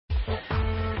Well,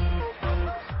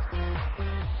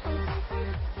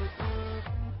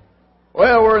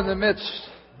 we're in the midst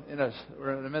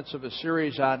of a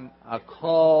series on a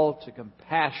call to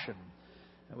compassion.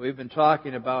 And we've been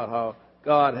talking about how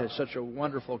God has such a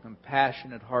wonderful,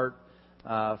 compassionate heart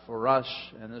for us.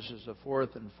 And this is the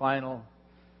fourth and final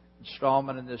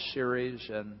installment in this series.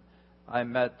 And I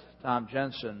met Tom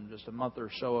Jensen just a month or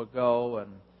so ago,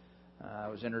 and I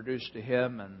was introduced to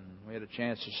him, and we had a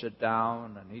chance to sit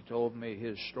down, and he told me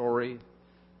his story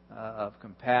of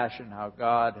compassion, how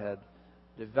God had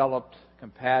developed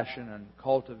compassion and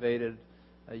cultivated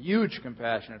a huge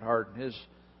compassionate heart in his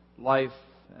life,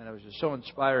 and it was just so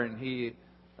inspiring. He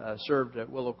served at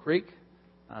Willow Creek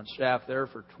on staff there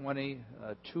for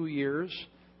 22 years.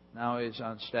 Now he's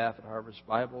on staff at Harvest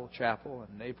Bible Chapel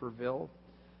in Naperville,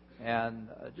 and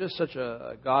just such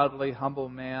a godly, humble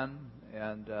man.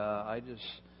 And I just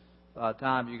thought,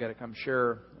 Tom, you got to come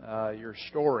share your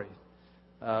story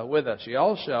with us. He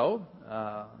also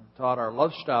taught our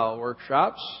Love Style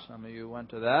workshops. Some of you went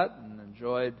to that and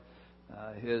enjoyed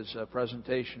his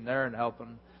presentation there and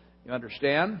helping you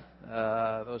understand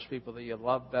those people that you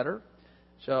love better.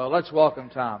 So let's welcome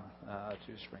Tom to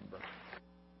Springbrook.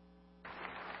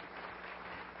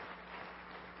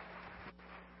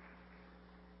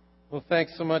 Well,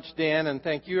 thanks so much, Dan, and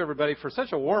thank you, everybody, for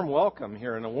such a warm welcome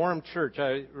here in a warm church.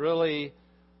 I really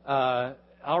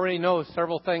already know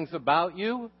several things about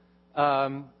you,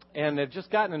 and have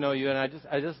just gotten to know you, and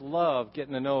I just love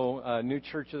getting to know new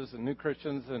churches and new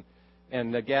Christians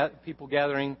and people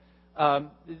gathering.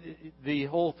 The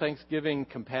whole Thanksgiving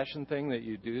compassion thing that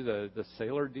you do, the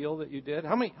sailor deal that you did.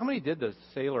 How many did the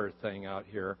sailor thing out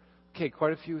here? Okay,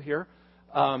 quite a few here.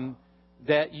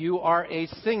 That you are a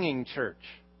singing church.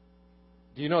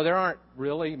 Do you know there aren't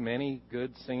really many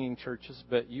good singing churches,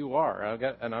 but you are.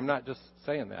 And I'm not just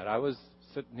saying that. I was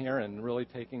sitting here and really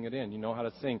taking it in. You know how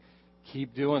to sing.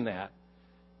 Keep doing that.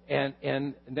 And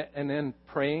then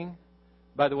praying.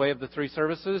 By the way, of the 3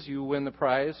 services, you win the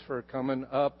prize for coming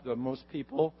up the most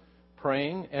people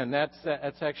praying, and that's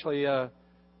actually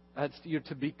that's you're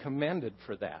to be commended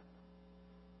for that.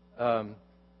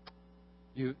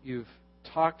 You've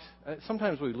talked.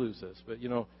 Sometimes we lose this, but you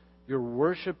know you're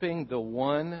worshiping the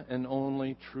one and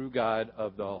only true God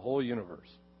of the whole universe.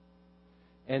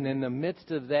 And in the midst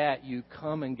of that, you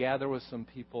come and gather with some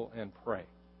people and pray.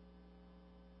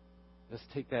 Let's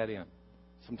take that in.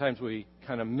 Sometimes we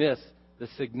kind of miss the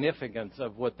significance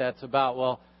of what that's about.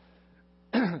 Well,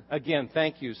 again,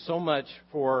 thank you so much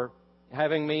for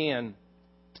having me, and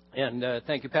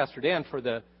thank you, Pastor Dan, for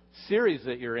the series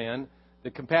that you're in,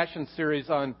 the Compassion series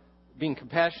on being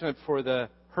compassionate for the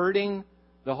hurting,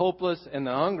 the hopeless, and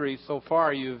the hungry. So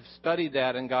far, you've studied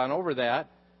that and gone over that,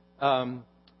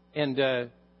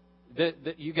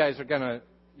 you guys are going to,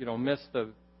 miss the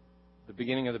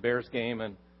beginning of the Bears game,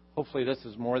 and hopefully this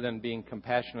is more than being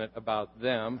compassionate about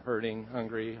them, hurting,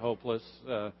 hungry, hopeless.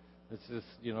 It's just,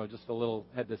 just a little,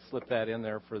 had to slip that in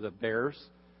there for the Bears,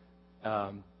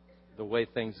 the way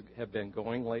things have been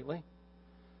going lately.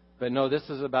 But no, this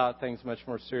is about things much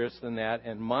more serious than that.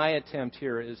 And my attempt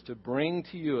here is to bring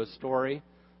to you a story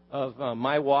of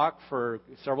my walk for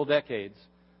several decades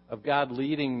of God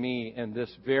leading me in this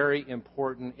very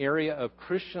important area of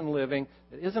Christian living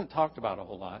that isn't talked about a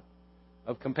whole lot,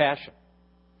 of compassion.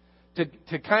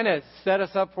 To kind of set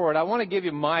us up for it, I want to give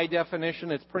you my definition.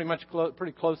 It's pretty much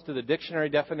pretty close to the dictionary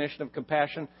definition of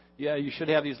compassion. Yeah, you should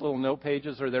have these little note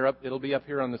pages, or they're up. It'll be up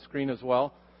here on the screen as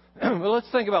well. Well, let's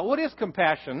think about what is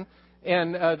compassion.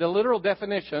 And the literal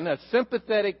definition: a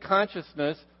sympathetic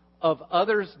consciousness of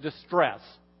others' distress,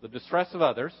 the distress of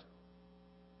others,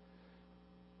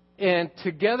 and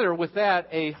together with that,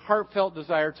 a heartfelt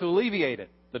desire to alleviate it,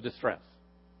 the distress.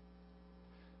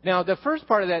 Now, the first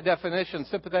part of that definition,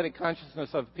 sympathetic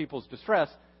consciousness of people's distress,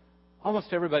 almost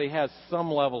everybody has some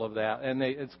level of that. And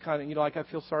it's kind of, like I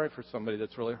feel sorry for somebody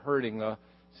that's really hurting.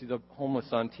 See the homeless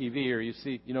on TV, or you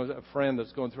see, a friend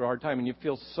that's going through a hard time, and you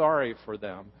feel sorry for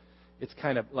them. It's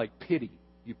kind of like pity.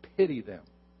 You pity them.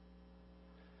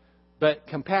 But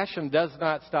compassion does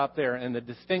not stop there. And the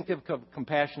distinctive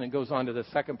compassion, it goes on to the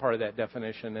second part of that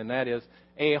definition, and that is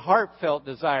a heartfelt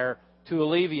desire to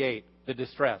alleviate the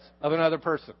distress of another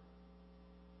person.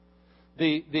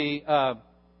 The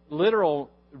literal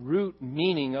root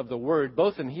meaning of the word,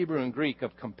 both in Hebrew and Greek,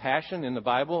 of compassion in the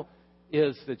Bible,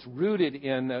 is it's rooted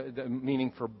in the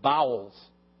meaning for bowels,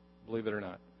 believe it or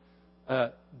not,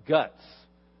 guts.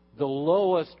 The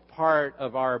lowest part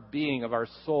of our being, of our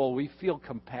soul, we feel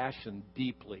compassion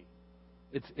deeply.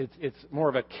 It's more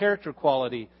of a character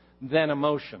quality than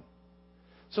emotion.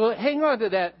 So hang on to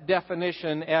that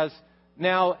definition as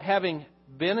now having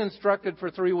been instructed for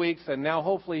 3 weeks and now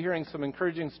hopefully hearing some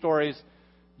encouraging stories,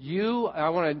 I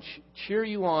want to cheer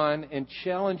you on and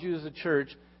challenge you as a church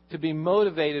to be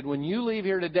motivated when you leave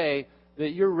here today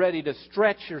that you're ready to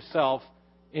stretch yourself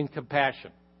in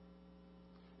compassion.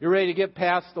 You're ready to get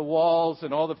past the walls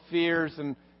and all the fears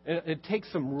and take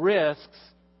some risks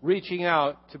reaching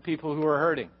out to people who are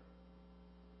hurting.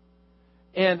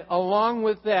 And along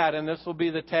with that, and this will be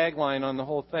the tagline on the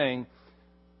whole thing,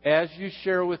 as you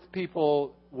share with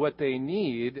people what they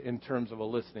need in terms of a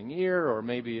listening ear or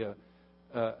maybe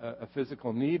a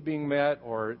physical need being met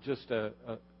or just a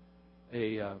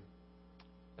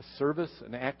service,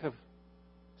 an act of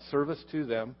service to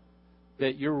them,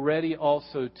 that you're ready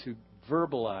also to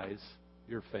verbalize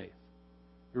your faith.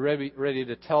 You're ready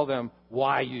to tell them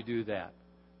why you do that.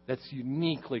 That's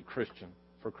uniquely Christian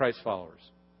for Christ followers.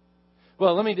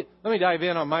 Well, let me dive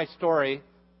in on my story.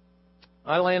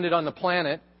 I landed on the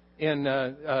planet in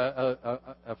a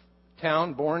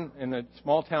town, born in a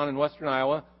small town in western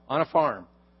Iowa, on a farm.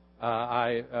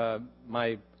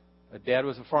 My dad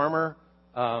was a farmer.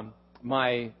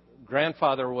 My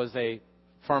grandfather was a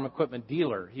farm equipment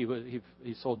dealer.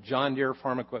 He sold John Deere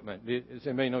farm equipment. Does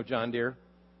anybody know John Deere?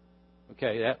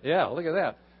 Okay, yeah, look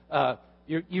at that.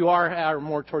 You are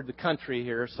more toward the country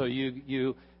here, so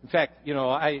you in fact,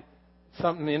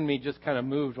 something in me just kind of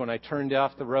moved when I turned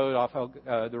off the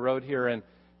road here, and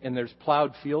there's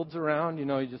plowed fields around.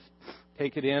 You just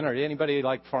take it in. Or anybody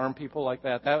like farm people like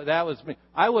that? That was me.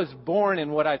 I was born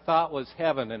in what I thought was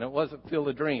heaven, and it wasn't Field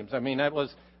of Dreams. I mean, that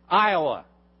was Iowa,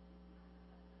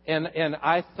 and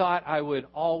I thought I would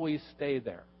always stay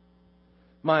there.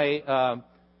 My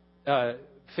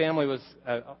family was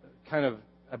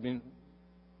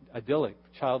idyllic.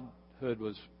 Childhood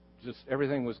was just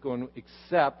everything was going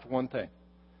except one thing.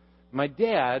 My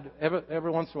dad, every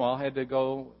once in a while, had to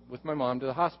go with my mom to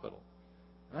the hospital.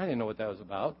 I didn't know what that was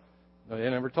about. They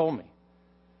never told me.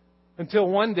 Until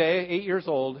one day, 8 years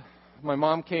old, my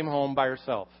mom came home by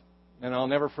herself. And I'll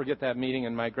never forget that meeting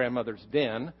in my grandmother's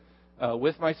den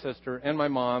with my sister and my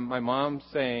mom. My mom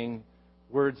saying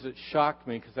words that shocked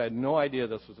me because I had no idea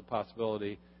this was a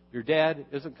possibility. Your dad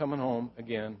isn't coming home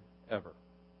again, ever.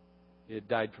 He had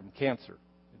died from cancer.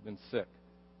 He'd been sick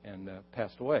and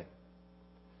passed away.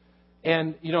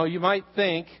 And, you might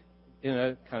think in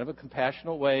a kind of a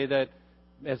compassionate way that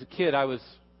as a kid I was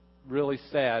really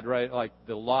sad, right? Like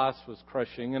the loss was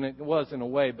crushing, and it was in a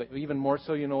way, but even more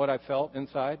so, you know what I felt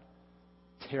inside?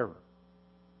 Terror.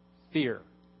 Fear.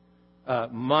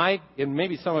 And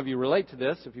maybe some of you relate to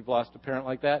this if you've lost a parent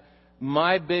like that.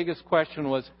 My biggest question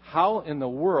was, how in the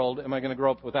world am I going to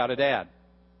grow up without a dad?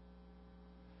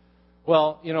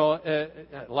 Well,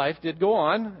 life did go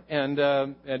on, and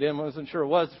I wasn't sure it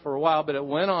was for a while, but it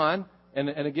went on, and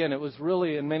again, it was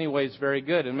really in many ways very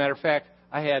good. As a matter of fact,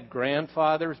 I had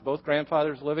grandfathers, both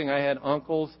grandfathers living. I had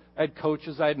uncles, I had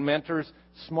coaches, I had mentors.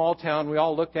 Small town, we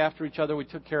all looked after each other, we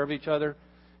took care of each other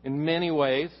in many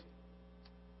ways.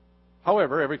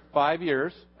 However, every 5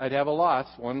 years, I'd have a loss.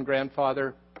 One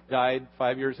grandfather died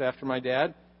 5 years after my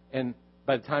dad, and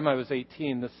by the time I was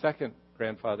 18, the second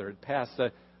grandfather had passed.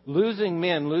 Losing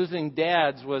men, losing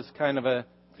dads was kind of a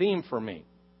theme for me.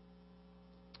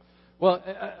 Well,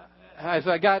 as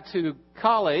I got to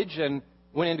college and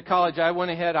went into college, I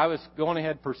was going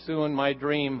ahead pursuing my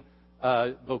dream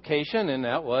vocation, and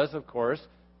that was, of course,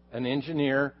 an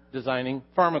engineer designing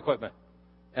farm equipment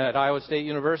at Iowa State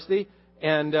University.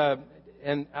 And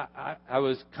I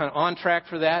was kind of on track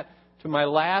for that. To my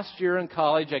last year in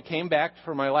college, I came back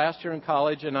for my last year in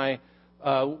college, and I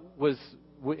was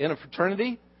in a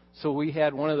fraternity. So we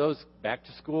had one of those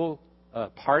back-to-school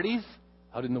parties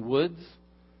out in the woods,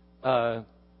 I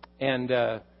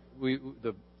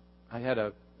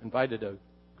had invited a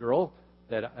girl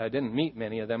that I didn't meet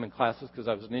many of them in classes because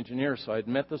I was an engineer. So I'd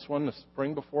met this one the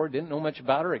spring before, didn't know much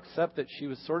about her except that she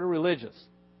was sort of religious.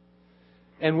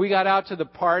 And we got out to the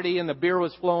party, and the beer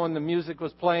was flowing, the music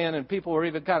was playing, and people were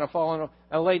even kind of falling.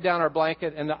 I laid down our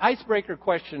blanket, and the icebreaker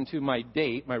question to my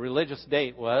date, my religious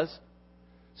date, was,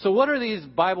 so what are these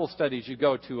Bible studies you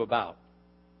go to about?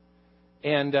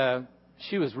 And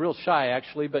she was real shy,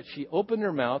 actually, but she opened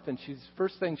her mouth, and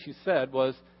first thing she said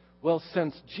was, well,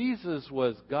 since Jesus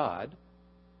was God.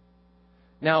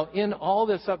 Now, in all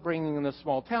this upbringing in this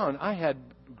small town, I had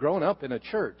grown up in a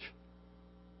church.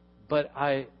 But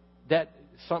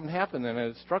something happened, and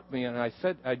it struck me, and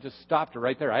I just stopped her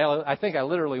right there. I think I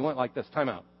literally went like this, time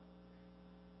out.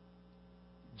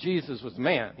 Jesus was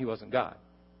man. He wasn't God.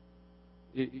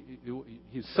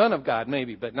 He's son of God,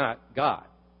 maybe, but not God.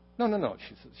 No.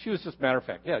 She was just matter of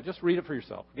fact. Yeah, just read it for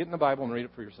yourself. Get in the Bible and read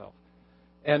it for yourself.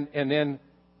 And then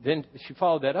then she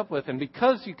followed that up with, and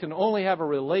because you can only have a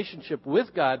relationship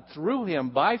with God through Him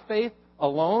by faith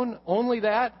alone, only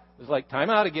that, it's like, time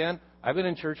out again. I've been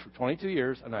in church for 22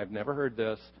 years, and I've never heard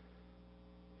this.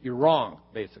 You're wrong,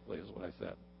 basically, is what I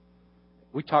said.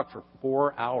 We talked for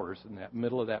 4 hours in that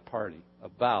middle of that party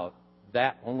about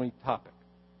that only topic.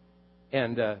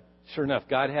 And sure enough,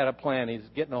 God had a plan. He's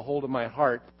getting a hold of my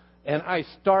heart. And I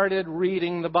started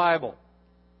reading the Bible.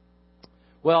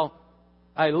 Well,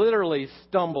 I literally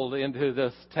stumbled into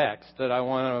this text that I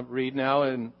want to read now,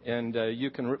 and you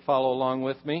can follow along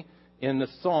with me in the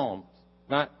Psalms.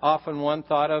 Not often one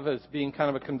thought of as being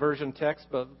kind of a conversion text,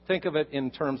 but think of it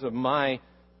in terms of my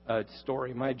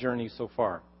story, my journey so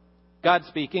far. God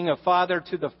speaking, a father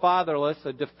to the fatherless,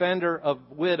 a defender of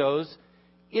widows,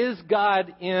 is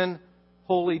God in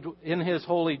His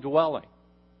holy dwelling.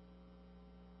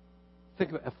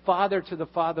 Think of it, a father to the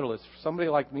fatherless. Somebody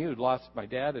like me who'd lost my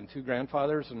dad and 2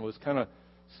 grandfathers and was kind of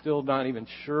still not even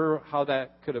sure how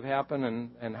that could have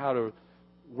happened and how to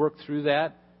work through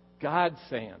that. God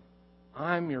saying,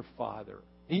 I'm your father.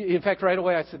 In fact, right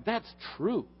away I said, that's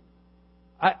true.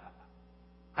 I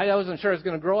wasn't sure I was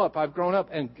going to grow up. I've grown up,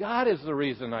 and God is the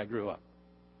reason I grew up.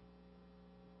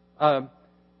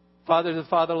 Father to the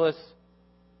fatherless,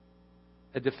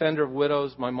 a defender of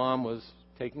widows. My mom was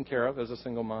taken care of as a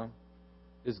single mom.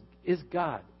 Is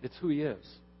God. It's who He is.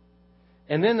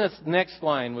 And then this next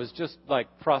line was just like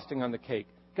frosting on the cake.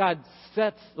 God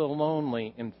sets the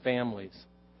lonely in families.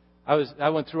 I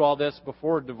went through all this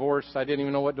before divorce. I didn't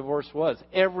even know what divorce was.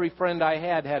 Every friend I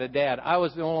had a dad. I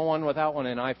was the only one without one,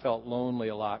 and I felt lonely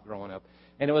a lot growing up.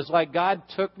 And it was like God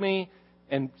took me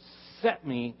and set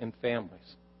me in families.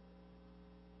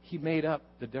 He made up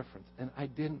the difference, and I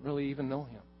didn't really even know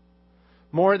Him.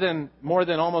 More than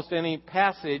almost any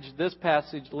passage, this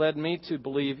passage led me to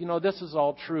believe, this is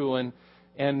all true. And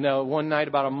one night,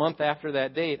 about a month after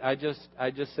that date, I just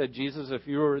said, Jesus, if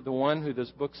you are the one who this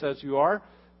book says you are,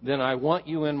 then I want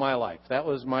you in my life. That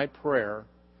was my prayer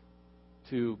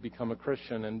to become a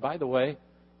Christian. And by the way,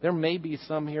 there may be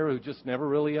some here who just never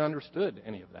really understood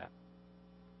any of that.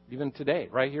 Even today,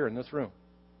 right here in this room.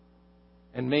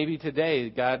 And maybe today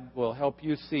God will help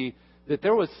you see that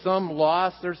there was some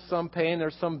loss, there's some pain,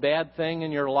 there's some bad thing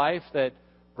in your life that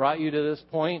brought you to this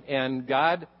point, and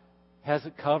God has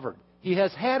it covered. He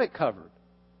has had it covered.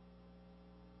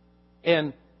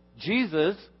 And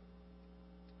Jesus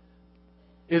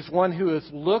is one who has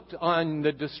looked on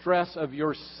the distress of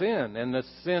your sin and the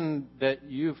sin that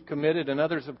you've committed and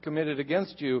others have committed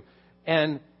against you,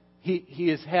 and He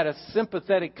has had a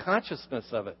sympathetic consciousness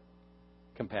of it,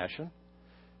 compassion,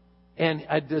 and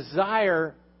a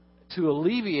desire to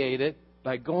alleviate it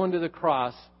by going to the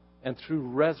cross and through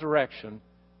resurrection,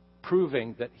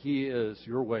 proving that He is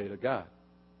your way to God.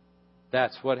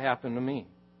 That's what happened to me.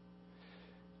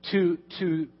 To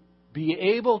be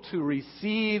able to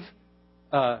receive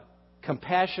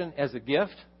compassion as a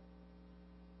gift,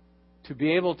 to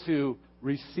be able to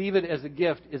receive it as a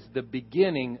gift is the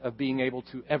beginning of being able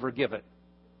to ever give it.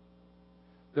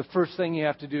 The first thing you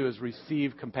have to do is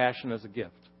receive compassion as a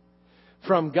gift.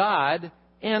 From God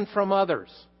and from others.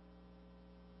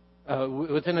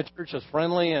 Within a church as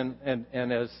friendly and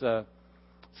as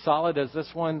solid as this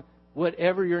one,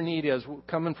 whatever your need is,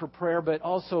 coming for prayer, but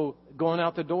also going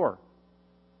out the door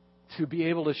to be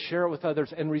able to share it with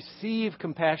others and receive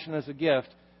compassion as a gift,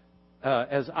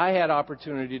 as I had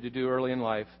opportunity to do early in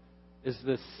life, is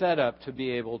the setup to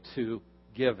be able to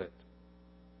give it.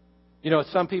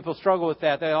 Some people struggle with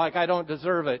that. They're like, I don't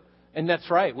deserve it. And that's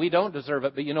right, we don't deserve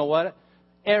it. But you know what?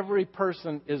 Every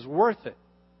person is worth it.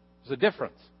 There's a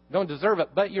difference. You don't deserve it,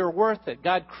 but you're worth it.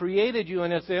 God created you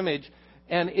in His image,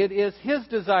 and it is His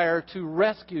desire to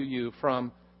rescue you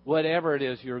from whatever it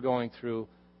is you're going through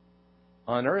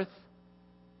on earth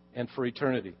and for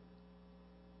eternity.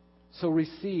 So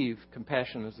receive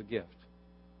compassion as a gift.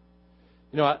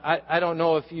 I don't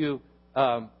know if you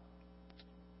are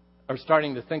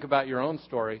starting to think about your own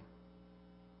story,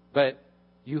 but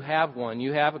you have one.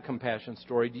 You have a compassion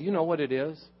story. Do you know what it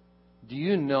is? Do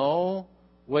you know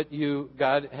what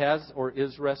God has or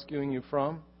is rescuing you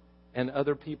from, and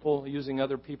other people, using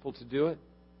other people to do it?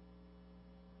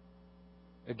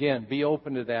 Again, be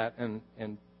open to that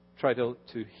and try to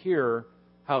hear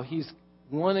how He's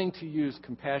wanting to use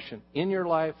compassion in your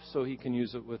life so He can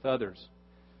use it with others.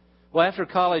 Well, after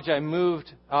college, I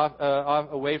moved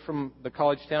away from the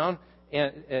college town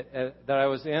that I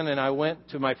was in, and I went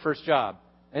to my first job.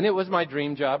 And it was my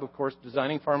dream job, of course,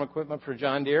 designing farm equipment for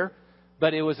John Deere.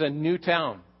 But it was a new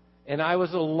town. And I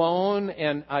was alone,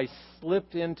 and I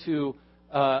slipped into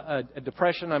a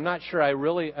depression. I'm not sure I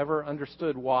really ever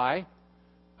understood why.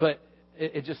 But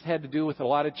it just had to do with a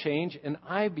lot of change. And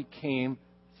I became,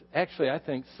 actually, I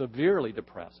think, severely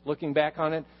depressed. Looking back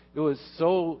on it, it was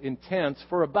so intense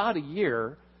for about a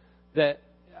year that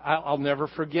I'll never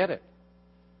forget it.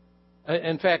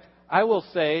 In fact, I will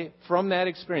say from that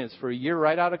experience, for a year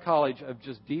right out of college of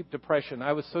just deep depression,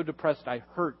 I was so depressed I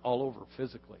hurt all over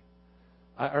physically.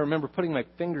 I remember putting my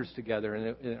fingers together,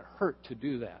 and it hurt to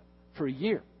do that for a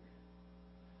year.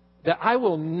 That I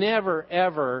will never,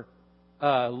 ever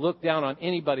look down on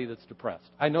anybody that's depressed.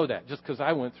 I know that just because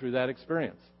I went through that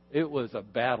experience. It was a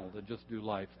battle to just do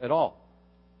life at all.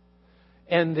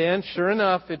 And then, sure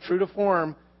enough, true to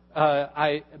form,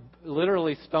 I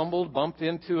literally bumped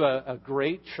into a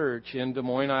great church in Des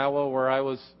Moines, Iowa, where I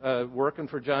was working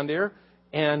for John Deere,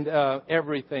 and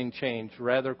everything changed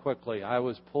rather quickly. I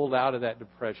was pulled out of that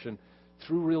depression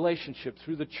through relationship,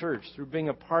 through the church, through being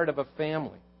a part of a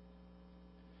family.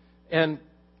 And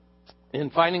in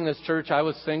finding this church, I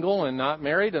was single and not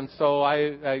married, and so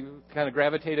I kind of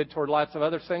gravitated toward lots of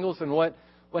other singles. And what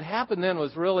happened then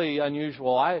was really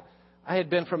unusual. I had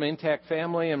been from an intact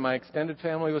family, and my extended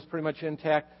family was pretty much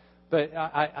intact. But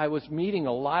I was meeting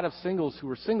a lot of singles who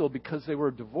were single because they were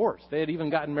divorced. They had even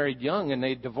gotten married young, and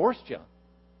they divorced young.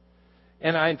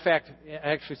 And I, in fact,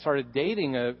 actually started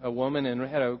dating a woman and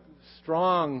had a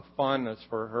strong fondness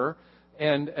for her.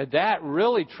 And that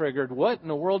really triggered, what in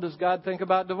the world does God think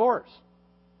about divorce?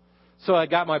 So I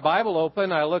got my Bible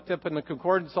open. I looked up in the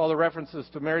concordance all the references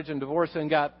to marriage and divorce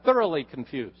and got thoroughly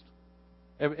confused.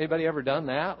 Anybody ever done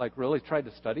that? Like really tried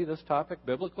to study this topic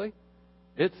biblically?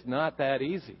 It's not that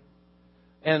easy.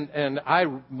 And I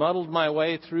muddled my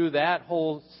way through that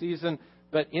whole season.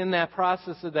 But in that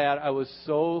process of that, I was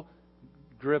so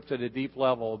gripped at a deep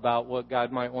level about what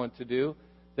God might want to do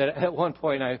that at one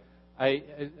point I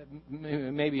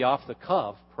maybe off the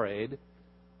cuff prayed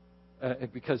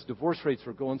because divorce rates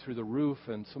were going through the roof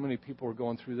and so many people were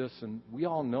going through this, and we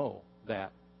all know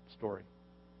that story.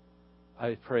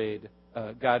 I prayed,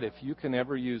 God, if you can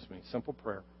ever use me, simple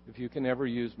prayer, if you can ever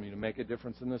use me to make a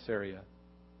difference in this area,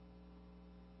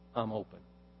 I'm open.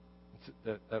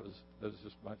 That was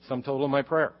just my sum total of my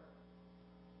prayer.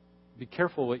 Be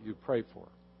careful what you pray for.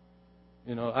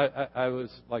 You know, I was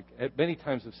like, many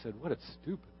times I've said, what a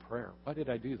stupid prayer. Why did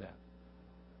I do that?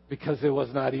 Because it was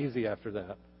not easy after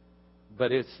that.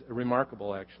 But it's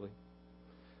remarkable, actually.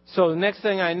 So the next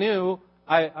thing I knew,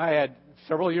 I had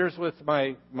several years with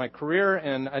my career,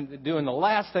 and I'm doing the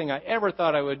last thing I ever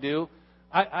thought I would do.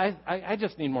 I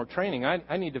just need more training.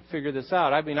 I need to figure this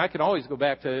out. I mean, I can always go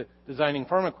back to designing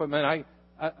farm equipment.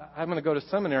 I'm going to go to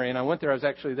seminary, and I went there. I was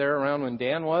actually there around when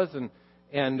Dan was,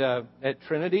 and at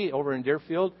Trinity over in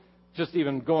Deerfield. Just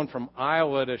even going from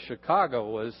Iowa to Chicago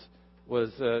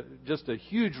was just a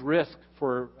huge risk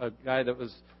for a guy that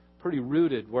was pretty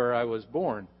rooted where I was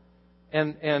born.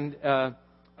 And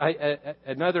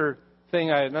another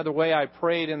way I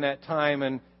prayed in that time,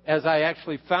 and as I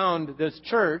actually found this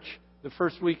church, the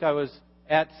first week I was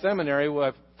at seminary,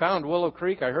 I found Willow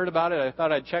Creek. I heard about it. I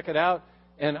thought I'd check it out,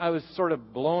 and I was sort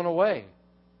of blown away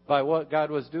by what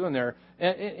God was doing there.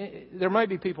 And there might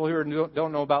be people here who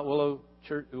don't know about Willow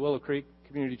Creek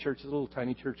Community Church, a little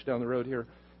tiny church down the road here.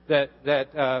 But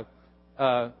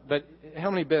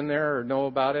how many been there or know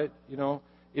about it? You know,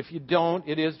 if you don't,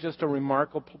 it is just a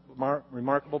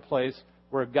remarkable place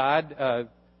where God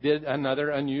did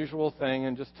another unusual thing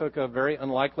and just took a very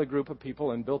unlikely group of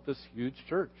people and built this huge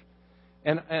church.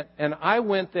 And I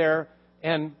went there,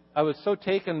 and I was so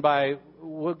taken by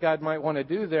what God might want to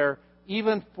do there,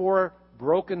 even for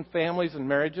broken families and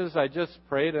marriages. I just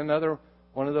prayed another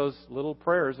one of those little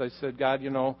prayers. I said, God, you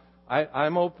know,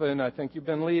 I'm open. I think you've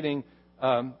been leading.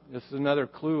 This is another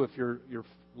clue if you're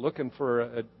looking for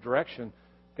a direction.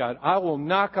 God, I will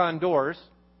knock on doors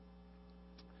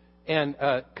and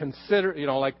consider, you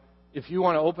know, like if you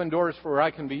want to open doors for where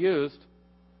I can be used,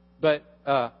 but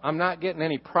I'm not getting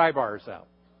any pry bars out.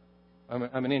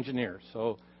 I'm an engineer,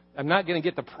 so I'm not going to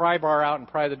get the pry bar out and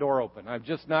pry the door open. I'm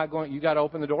just not going. You got to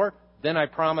open the door, then I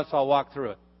promise I'll walk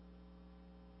through it.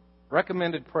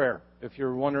 Recommended prayer if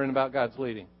you're wondering about God's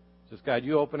leading. Just, God,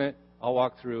 you open it, I'll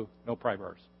walk through, no pry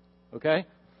bars. Okay?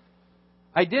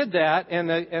 I did that,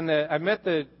 and I met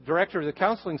the director of the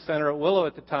counseling center at Willow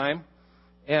at the time,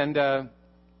 and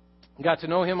got to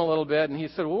know him a little bit. And he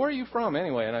said, well, where are you from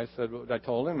anyway? And I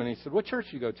told him, and he said, what church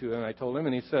do you go to? And I told him,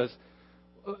 and he says,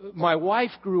 my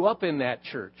wife grew up in that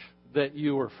church that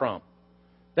you were from.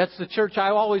 That's the church I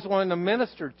always wanted to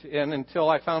minister in until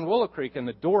I found Willow Creek, and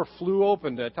the door flew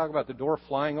open. To talk about the door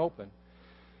flying open.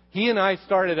 He and I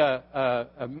started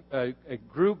a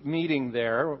group meeting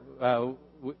there.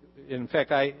 In fact,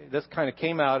 this kind of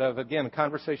came out of, again, a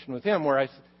conversation with him where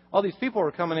all these people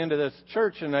were coming into this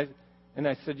church, and I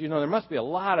said, there must be a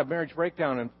lot of marriage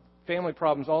breakdown and family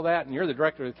problems, all that, and you're the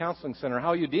director of the counseling center. How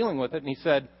are you dealing with it? And he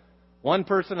said, one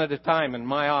person at a time in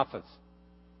my office.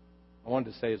 I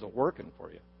wanted to say, is it working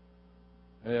for you?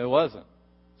 And it wasn't.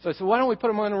 So I said, why don't we put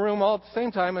them in a room all at the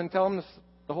same time and tell them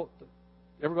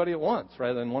everybody at once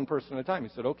rather than one person at a time? He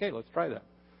said, okay, let's try that.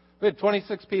 We had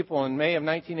 26 people in May of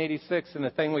 1986 in a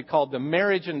thing we called the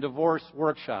Marriage and Divorce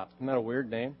Workshop. Isn't that a weird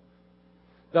name?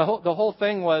 The whole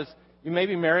thing was, you may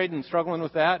be married and struggling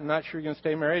with that and not sure you're going to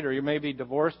stay married, or you may be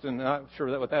divorced and not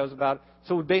sure what that was about.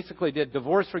 So we basically did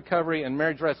divorce recovery and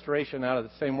marriage restoration out of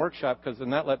the same workshop, because then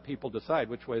that let people decide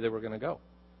which way they were going to go.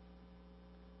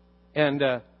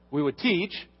 And we would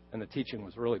teach, and the teaching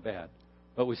was really bad,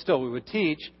 but we would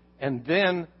teach, and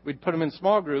then we'd put them in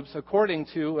small groups according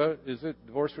to, is it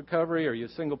divorce recovery? Are you a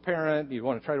single parent? Do you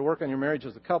want to try to work on your marriage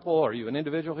as a couple? Are you an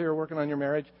individual here working on your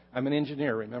marriage? I'm an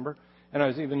engineer, remember? And I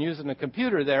was even using a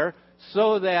computer there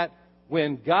so that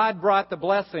when God brought the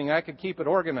blessing, I could keep it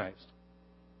organized.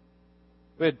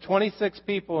 We had 26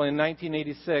 people in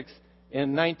 1986.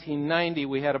 In 1990,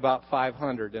 we had about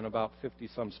 500 and about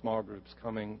 50-some small groups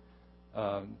coming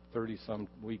 30-some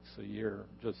weeks a year,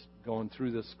 just going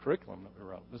through this curriculum that we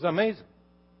wrote. It was amazing.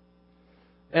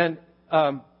 And,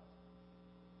 one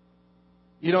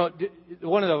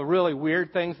of the really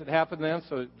weird things that happened then,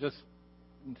 so just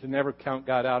to never count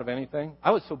God out of anything,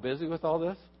 I was so busy with all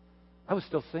this, I was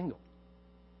still single.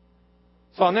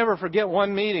 So I'll never forget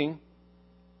one meeting,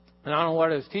 and I don't know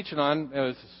what I was teaching on. It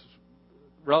was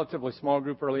a relatively small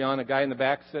group early on. A guy in the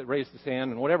back raised his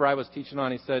hand, and whatever I was teaching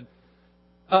on, he said,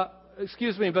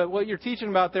 excuse me, but what you're teaching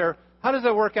about there, how does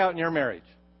that work out in your marriage?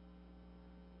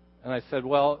 And I said,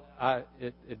 well,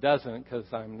 it doesn't, because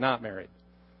I'm not married.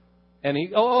 And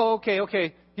he,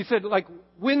 okay. He said, like,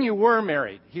 when you were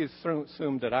married, he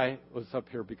assumed that I was up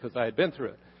here because I had been through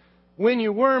it. When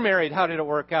you were married, how did it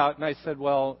work out? And I said,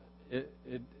 well,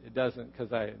 it doesn't,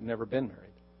 because I had never been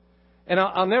married. And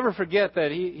I'll never forget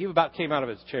that he about came out of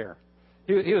his chair.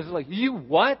 He was like, you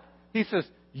what? He says,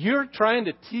 you're trying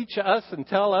to teach us and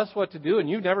tell us what to do, and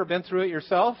you've never been through it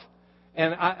yourself?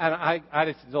 And I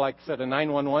just like said a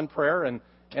 911 prayer, and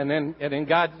then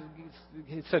God,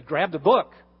 he said, grab the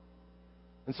book.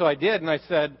 And so I did, and I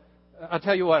said, I'll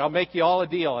tell you what, I'll make you all a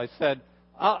deal. I said,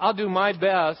 I'll do my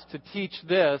best to teach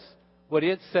this, what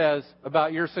it says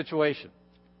about your situation.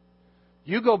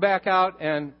 You go back out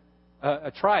and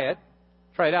try it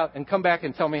out, and come back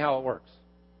and tell me how it works.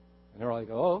 And they're like,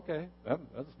 oh, okay, that's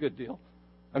a good deal.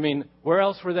 I mean, where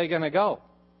else were they going to go?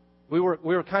 We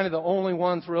were kind of the only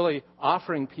ones really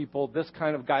offering people this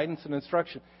kind of guidance and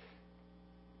instruction.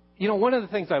 One of the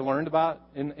things I learned about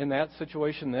in that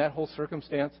situation, that whole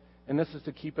circumstance, and this is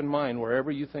to keep in mind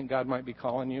wherever you think God might be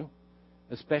calling you,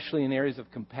 especially in areas of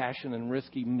compassion and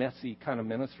risky, messy kind of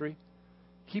ministry,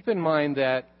 keep in mind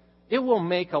that it will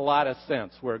make a lot of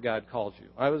sense where God calls you.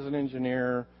 I was an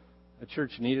engineer. The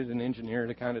church needed an engineer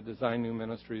to kind of design new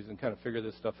ministries and kind of figure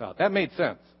this stuff out. That made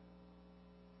sense.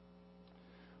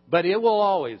 But it will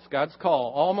always, God's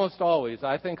call, almost always,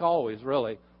 I think always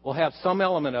really, will have some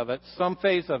element of it, some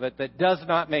phase of it that does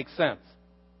not make sense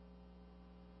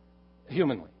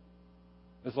humanly.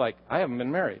 It's like, I haven't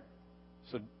been married,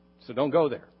 so don't go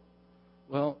there.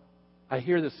 Well, I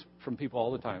hear this from people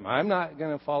all the time. I'm not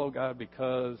going to follow God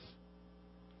because...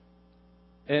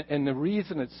 And the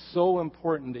reason it's so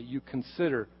important that you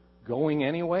consider going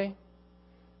anyway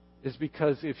is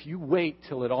because if you wait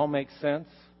till it all makes sense,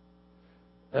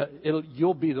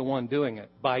 you'll be the one doing it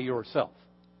by yourself.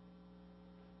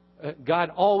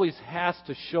 God always has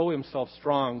to show himself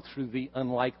strong through the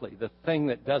unlikely, the thing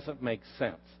that doesn't make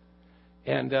sense.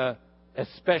 And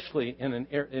especially in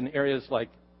areas like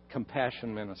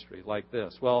compassion ministry like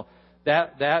this. Well,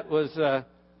 that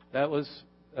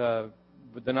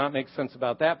did not make sense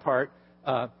about that part.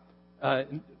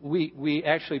 We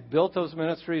actually built those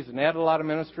ministries and added a lot of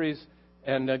ministries,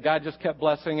 and God just kept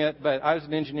blessing it. But I was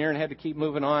an engineer and had to keep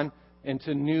moving on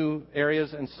into new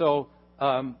areas. And so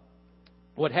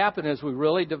what happened is we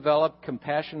really developed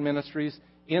compassion ministries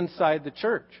inside the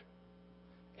church.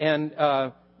 And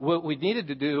what we needed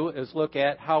to do is look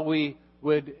at how we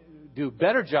would do a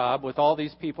better job with all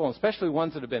these people, especially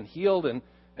ones that have been healed and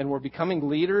were becoming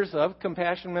leaders of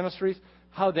compassion ministries,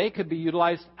 how they could be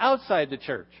utilized outside the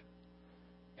church.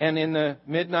 And in the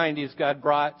mid-'90s, God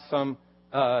brought some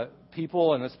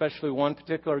people, and especially one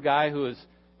particular guy who was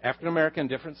African-American,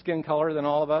 different skin color than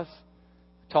all of us.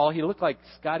 Tall. He looked like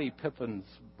Scottie Pippen's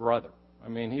brother. I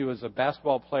mean, he was a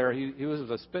basketball player. He was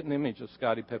a spitting image of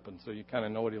Scottie Pippen, so you kind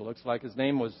of know what he looks like. His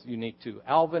name was unique, too,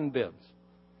 Alvin Bibbs.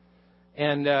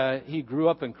 And he grew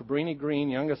up in Cabrini Green,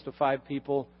 youngest of 5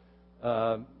 people.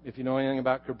 If you know anything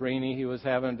about Cabrini, he was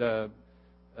having to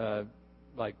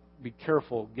be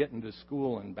careful getting to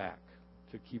school and back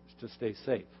to stay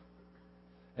safe.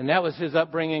 And that was his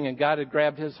upbringing, and God had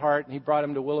grabbed his heart, and He brought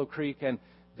him to Willow Creek, and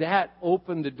that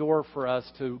opened the door for us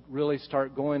to really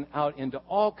start going out into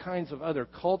all kinds of other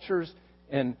cultures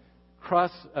and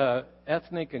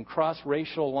cross-ethnic and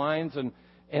cross-racial lines,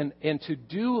 and to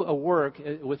do a work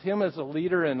with him as a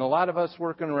leader and a lot of us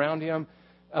working around him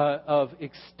of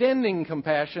extending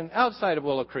compassion outside of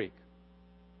Willow Creek.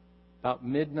 About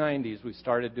mid-90s, we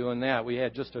started doing that. We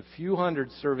had just a few hundred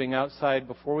serving outside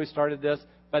before we started this.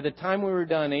 By the time we were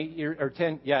done, 8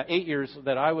 years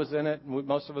that I was in it, and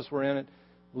most of us were in it,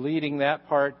 leading that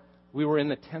part, we were in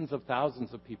the tens of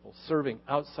thousands of people serving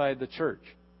outside the church.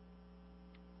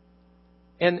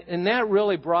 And that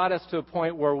really brought us to a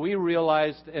point where we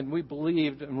realized and we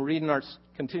believed, and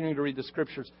continuing to read the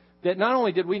Scriptures, that not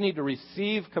only did we need to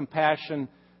receive compassion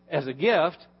as a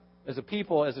gift, as a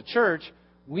people, as a church,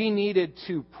 we needed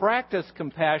to practice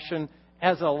compassion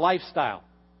as a lifestyle.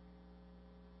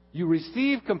 You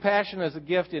receive compassion as a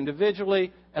gift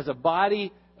individually, as a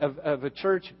body of a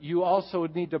church. You also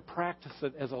need to practice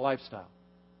it as a lifestyle.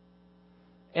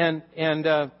 And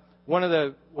one of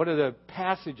the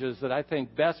passages that I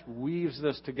think best weaves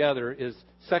this together is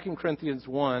 2 Corinthians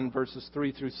 1, verses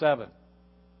 3 through 7.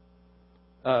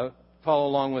 Follow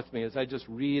along with me as I just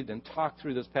read and talk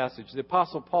through this passage. The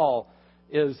Apostle Paul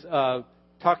is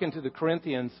talking to the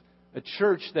Corinthians, a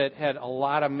church that had a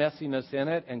lot of messiness in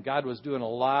it, and God was doing a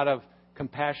lot of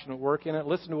compassionate work in it.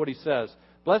 Listen to what he says.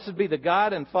 Blessed be the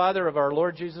God and Father of our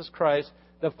Lord Jesus Christ,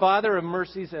 the Father of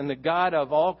mercies and the God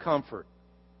of all comfort.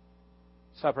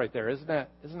 Stop right there. Isn't that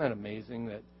amazing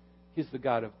that He's the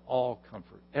God of all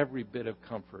comfort? Every bit of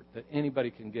comfort that anybody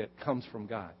can get comes from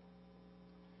God.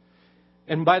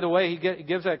 And by the way, He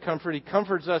gives that comfort. He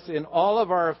comforts us in all of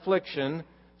our affliction,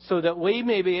 so that we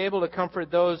may be able to comfort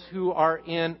those who are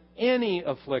in any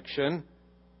affliction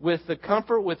with the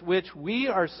comfort with which we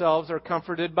ourselves are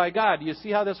comforted by God. Do you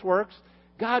see how this works?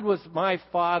 God was my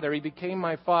Father. He became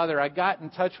my Father. I got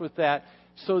in touch with that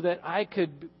so that I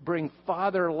could bring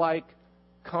Father-like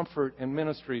comfort and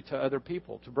ministry to other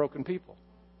people, to broken people.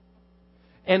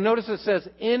 And notice it says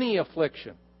any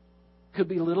affliction. Could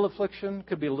be little affliction,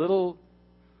 could be little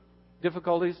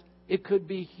difficulties. It could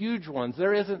be huge ones.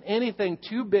 There isn't anything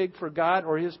too big for God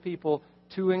or His people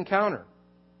to encounter.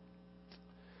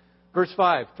 Verse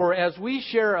 5, for as we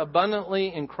share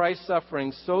abundantly in Christ's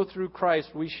sufferings, so through Christ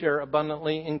we share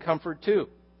abundantly in comfort too.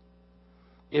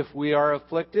 If we are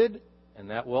afflicted, and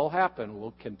that will happen,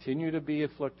 we'll continue to be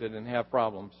afflicted and have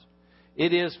problems,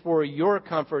 it is for your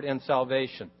comfort and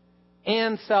salvation.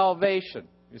 And salvation.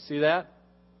 You see that?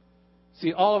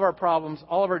 See, all of our problems,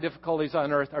 all of our difficulties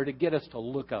on earth are to get us to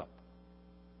look up.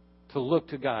 To look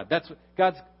to God. That's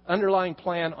God's underlying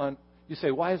plan on... You say,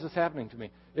 why is this happening to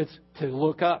me? It's to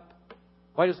look up.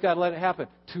 Why does God let it happen?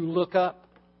 To look up.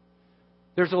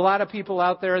 There's a lot of people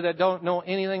out there that don't know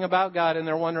anything about God, and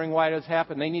they're wondering why it has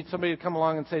happened. They need somebody to come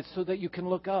along and say, so that you can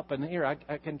look up. And here,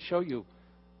 I can show you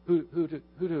who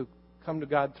to come to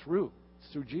God through.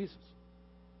 It's through Jesus.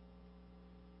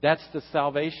 That's the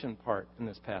salvation part in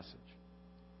this passage.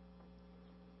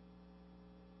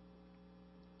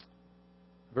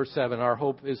 Verse 7, our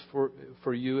hope is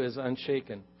for you is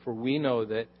unshaken, for we know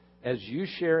that as you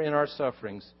share in our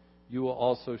sufferings, you will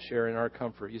also share in our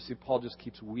comfort. You see, Paul just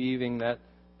keeps weaving that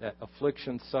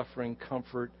affliction, suffering,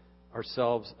 comfort,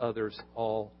 ourselves, others,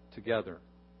 all together.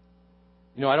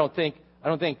 You know, I don't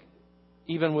think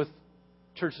even with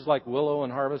churches like Willow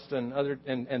and Harvest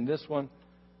and this one,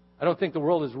 I don't think the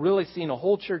world has really seen a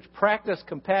whole church practice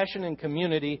compassion and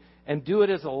community and do it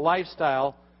as a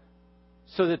lifestyle,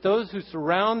 so that those who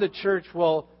surround the church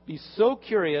will be so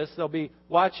curious, they'll be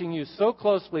watching you so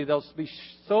closely, they'll be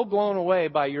so blown away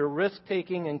by your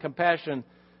risk-taking and compassion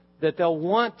that they'll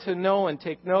want to know and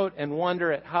take note and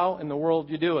wonder at how in the world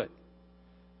you do it.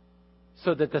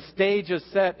 So that the stage is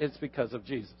set, it's because of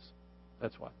Jesus.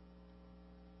 That's why.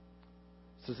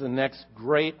 This is the next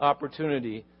great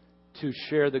opportunity to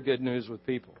share the good news with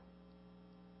people.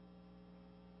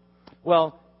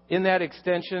 Well, in that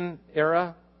extension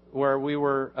era, where we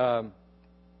were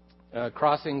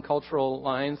crossing cultural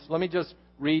lines, let me just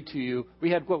read to you.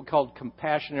 We had what we called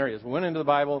compassion areas. We went into the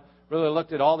Bible, really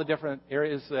looked at all the different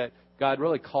areas that God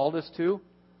really called us to,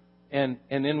 and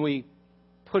then we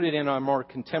put it in our more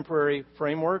contemporary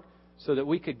framework so that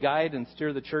we could guide and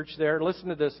steer the church there. Listen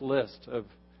to this list of,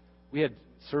 we had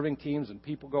serving teams and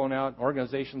people going out,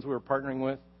 organizations we were partnering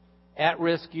with.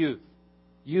 At-risk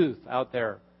youth out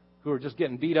there who are just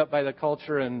getting beat up by the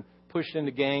culture and pushed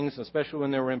into gangs, especially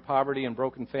when they were in poverty and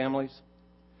broken families.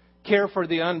 care for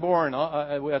the unborn.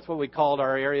 That's what we called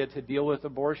our area to deal with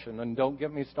abortion. And don't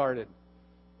get me started.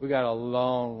 We got a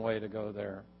long way to go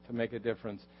there to make a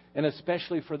difference. And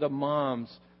especially for the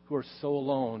moms who are so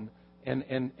alone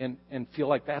and feel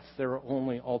like that's their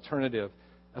only alternative.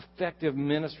 Effective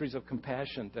ministries of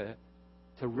compassion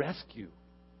to rescue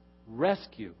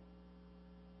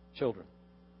children.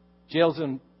 Jails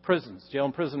and prisons. Jail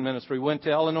and prison ministry. Went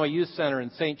to Illinois Youth Center in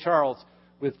St. Charles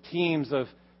with teams of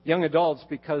young adults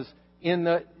because in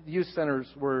the youth centers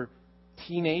were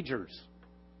teenagers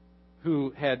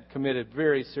who had committed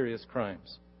very serious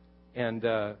crimes. And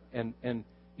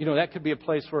that could be a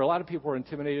place where a lot of people were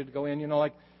intimidated to go in.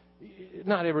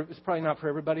 It's probably not for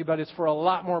everybody, but it's for a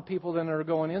lot more people than are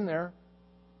going in there.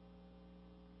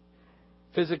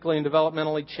 Physically and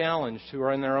developmentally challenged who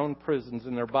are in their own prisons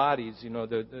in their bodies.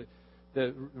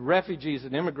 The refugees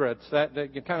and immigrants that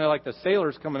kind of like the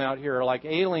sailors coming out here are like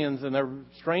aliens and they're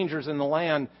strangers in the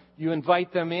land. You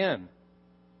invite them in.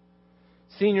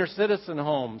 Senior citizen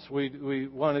homes. We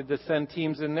wanted to send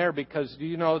teams in there because do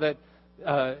you know that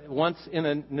once in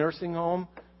a nursing home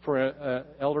for an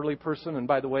elderly person, and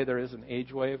by the way, there is an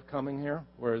age wave coming here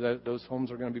where those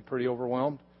homes are going to be pretty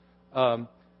overwhelmed.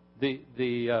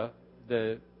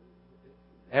 The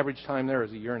average time there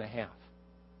is a year and a half.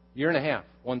 Year and a half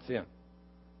once in.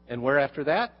 And where after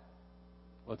that?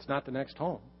 Well, it's not the next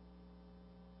home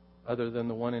other than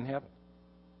the one in heaven.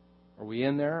 Are we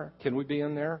in there? Can we be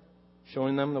in there?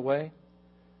 Showing them the way?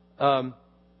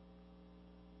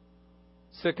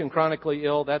 Sick and chronically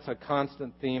ill, that's a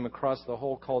constant theme across the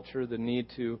whole culture, the need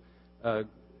to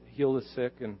heal the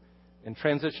sick. And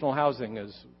transitional housing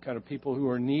is kind of people who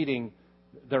are needing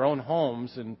their own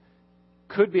homes and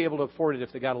could be able to afford it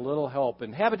if they got a little help.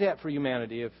 And Habitat for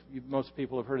Humanity, most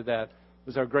people have heard of that,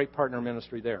 was our great partner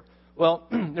ministry there. Well,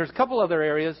 there's a couple other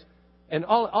areas, and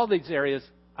all these areas,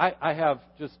 I have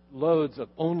just loads of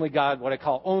only God, what I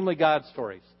call only God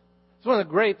stories. It's one of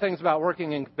the great things about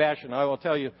working in compassion. I will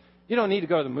tell you, you don't need to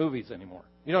go to the movies anymore.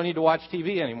 You don't need to watch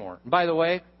TV anymore. And by the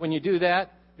way, when you do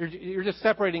that, you're just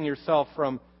separating yourself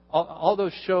from all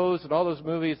those shows and all those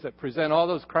movies that present all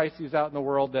those crises out in the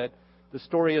world that the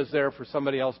story is there for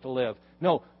somebody else to live.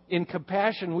 No, in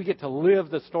compassion, we get to live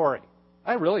the story.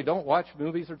 I really don't watch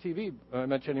movies or TV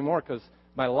much anymore because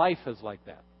my life is like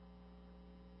that.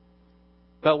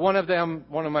 But one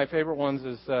of my favorite ones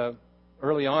is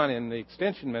early on in the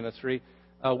extension ministry.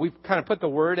 We've kind of put the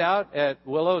word out at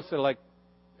Willow, so like,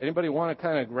 anybody want to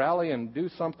kind of rally and do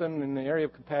something in the area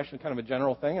of compassion, kind of a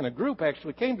general thing? And a group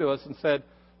actually came to us and said,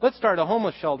 let's start a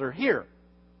homeless shelter here.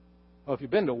 Well, if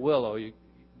you've been to Willow,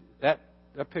 that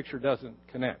picture doesn't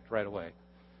connect right away.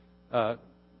 $1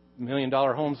 million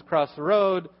homes across the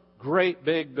road, great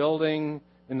big building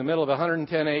in the middle of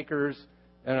 110 acres,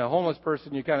 and a homeless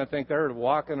person, you kind of think they're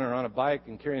walking or on a bike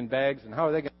and carrying bags, and how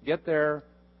are they going to get there?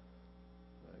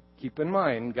 Keep in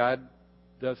mind, it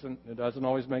doesn't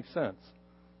always make sense.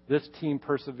 This team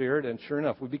persevered, and sure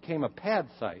enough, we became a pad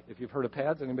site. If you've heard of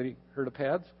pads, anybody heard of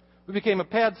pads? We became a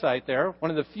pad site there, one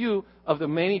of the few of the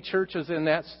many churches in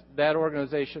that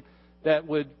organization that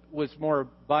was more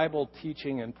Bible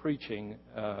teaching and preaching,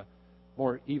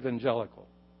 more evangelical.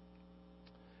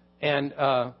 And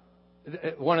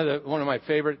one of my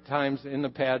favorite times in the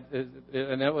pad,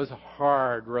 and it was a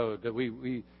hard road that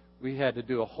we had to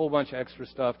do a whole bunch of extra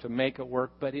stuff to make it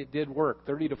work, but it did work.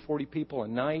 30 to 40 people a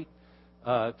night,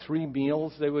 3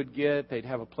 meals they would get. They'd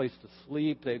have a place to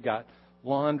sleep. They got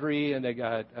laundry and they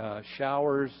got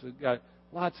showers. They got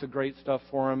lots of great stuff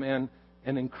for them,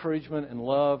 and encouragement and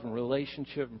love and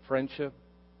relationship and friendship.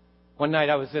 One night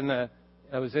I was in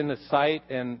the site,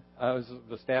 and I was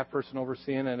the staff person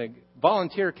overseeing, and a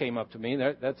volunteer came up to me.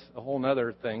 That's a whole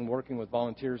other thing. Working with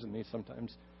volunteers and me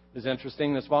sometimes is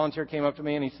interesting. This volunteer came up to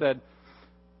me and he said,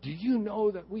 do you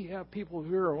know that we have people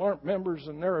here who aren't members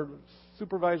and they're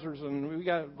supervisors, and we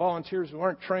got volunteers who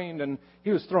aren't trained? And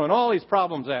he was throwing all these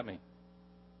problems at me.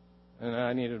 And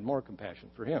I needed more compassion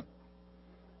for him.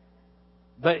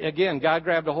 But again, God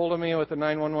grabbed a hold of me with a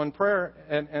 911 prayer,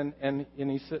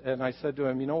 and I said to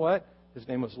him, you know what? His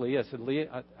name was Lee. I said, Lee,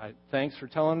 thanks for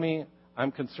telling me.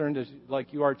 I'm concerned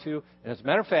like you are too. And as a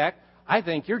matter of fact, I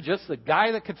think you're just the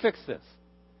guy that could fix this.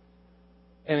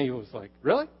 And he was like,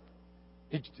 really?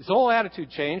 His whole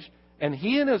attitude changed. And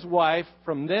he and his wife,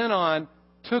 from then on,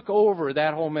 took over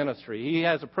that whole ministry. He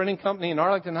has a printing company in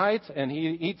Arlington Heights, and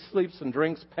he eats, sleeps, and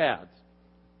drinks pads.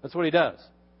 That's what he does.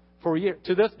 For a year.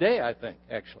 To this day, I think,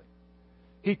 actually.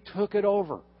 He took it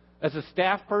over. As a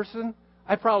staff person,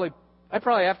 I probably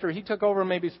after he took over,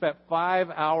 maybe spent 5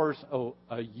 hours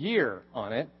a year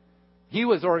on it He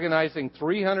was organizing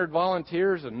 300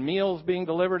 volunteers and meals being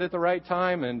delivered at the right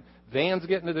time and vans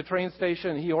getting to the train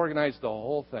station. He organized the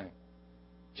whole thing.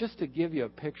 Just to give you a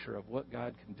picture of what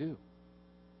God can do.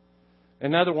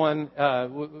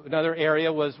 Another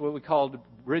area was what we called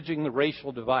bridging the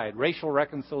racial divide, racial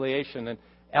reconciliation. And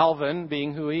Alvin,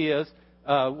 being who he is,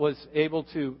 was able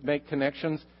to make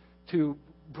connections to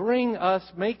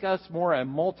make us more a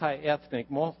multi-ethnic,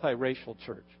 multi-racial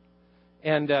church.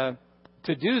 And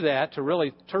to do that, to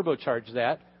really turbocharge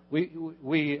that,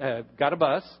 we got a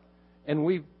bus, and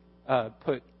we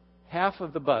put half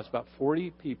of the bus, about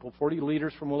 40 people, 40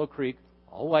 leaders from Willow Creek,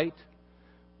 all white,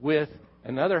 with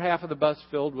another half of the bus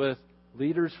filled with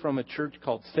leaders from a church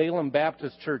called Salem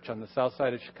Baptist Church on the south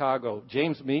side of Chicago.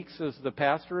 James Meeks is the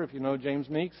pastor, if you know James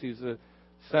Meeks. He's a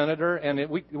senator, and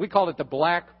we called it the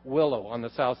Black Willow on the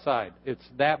south side. It's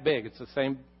that big. It's the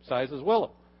same size as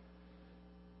Willow.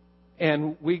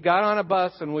 And we got on a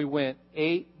bus, and we went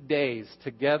 8 days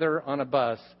together on a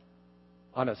bus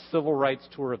on a civil rights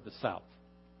tour of the South.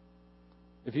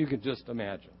 If you could just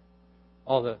imagine.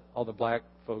 All the black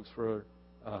folks were,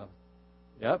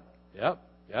 yep.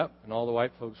 And all the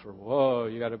white folks were, whoa,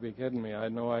 you got to be kidding me. I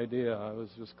had no idea. I was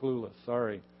just clueless.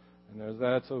 Sorry. And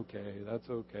that's okay. That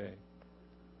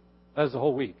was the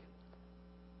whole week.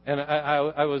 And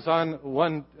I was on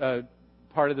one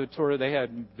part of the tour. They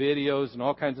had videos and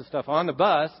all kinds of stuff on the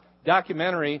bus,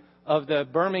 documentary of the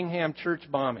Birmingham church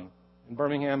bombing in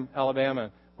Birmingham,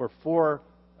 Alabama, where 4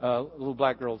 little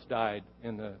black girls died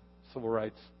in the civil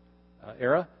rights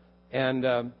era. And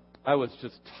I was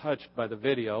just touched by the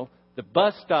video. The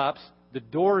bus stops, the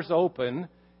doors open,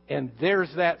 and there's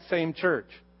that same church.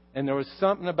 And there was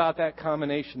something about that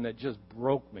combination that just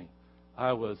broke me.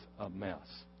 I was a mess.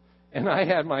 And I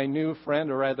had my new friend,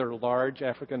 a rather large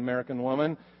African-American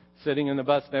woman, sitting in the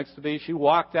bus next to me. She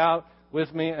walked out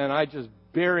with me, and I just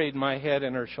buried my head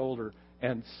in her shoulder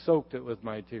and soaked it with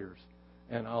my tears.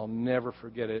 And I'll never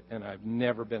forget it, and I've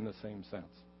never been the same since.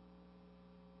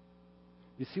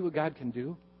 You see what God can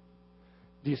do?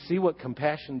 Do you see what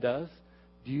compassion does?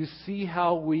 Do you see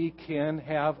how we can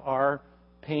have our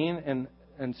pain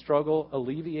and struggle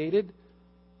alleviated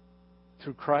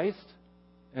through Christ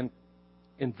and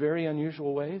in very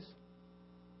unusual ways?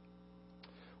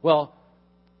 Well,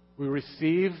 we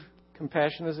receive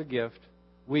compassion as a gift.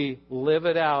 We live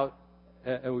it out.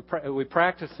 We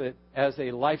practice it as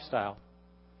a lifestyle.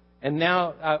 And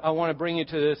now I want to bring you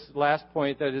to this last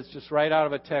point that is just right out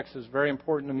of a text. Is very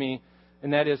important to me.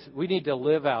 And that is, we need to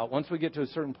live out. Once we get to a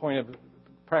certain point of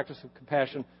practice of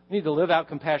compassion, we need to live out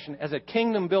compassion as a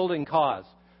kingdom-building cause,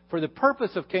 for the purpose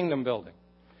of kingdom building.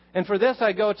 And for this,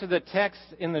 I go to the texts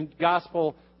in the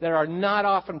gospel that are not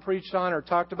often preached on or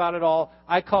talked about at all.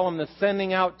 I call them the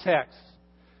sending out texts.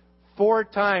 4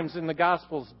 times in the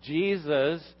gospels,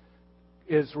 Jesus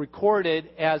is recorded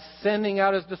as sending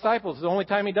out his disciples. It's the only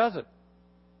time he does it.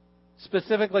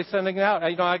 Specifically sending out.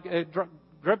 It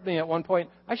gripped me at one point.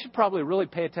 I should probably really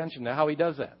pay attention to how he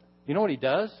does that. You know what he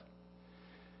does?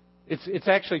 It's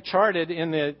actually charted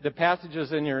in the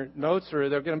passages in your notes, or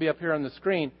they're going to be up here on the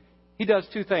screen. He does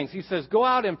 2 things. He says, go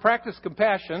out and practice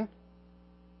compassion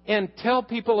and tell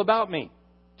people about me.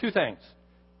 2 things.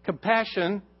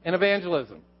 Compassion and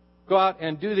evangelism. Go out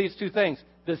and do these 2 things.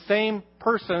 The same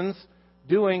person's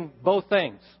doing both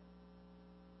things.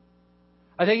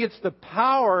 I think it's the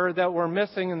power that we're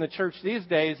missing in the church these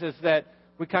days is that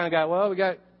we kind of we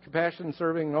got compassion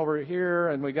serving over here,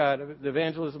 and we got the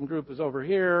evangelism group is over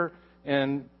here,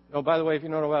 and by the way, if you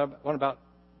know what about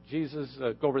Jesus,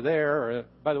 go over there, or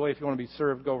by the way, if you want to be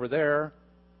served, go over there.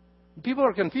 People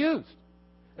are confused,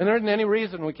 and there isn't any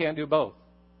reason we can't do both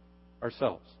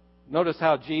ourselves. Notice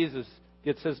how Jesus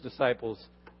gets his disciples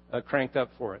cranked up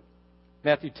for it.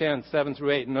 Matthew 10, 7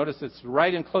 through 8. And notice it's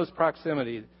right in close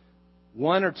proximity.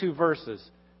 1 or 2 verses,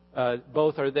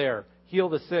 both are there. Heal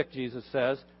the sick, Jesus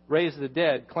says. Raise the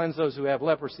dead. Cleanse those who have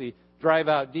leprosy. Drive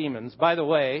out demons. By the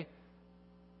way,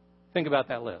 think about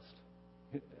that list.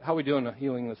 How are we doing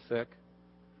healing the sick?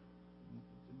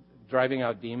 Driving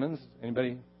out demons?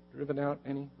 Anybody driven out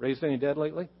any? Raised any dead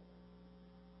lately?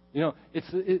 You know,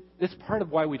 it's part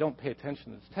of why we don't pay attention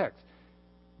to this text.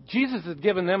 Jesus has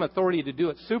given them authority to do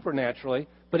it supernaturally,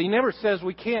 but he never says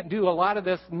we can't do a lot of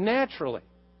this naturally.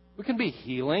 We can be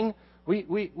healing.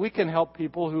 We can help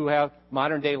people who have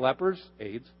modern-day lepers,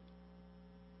 AIDS.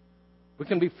 We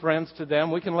can be friends to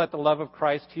them. We can let the love of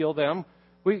Christ heal them.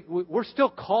 We're still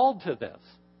called to this.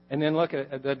 And then look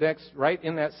at the next, right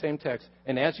in that same text.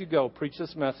 And as you go, preach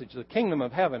this message. The kingdom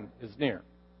of heaven is near.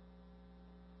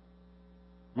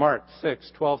 Mark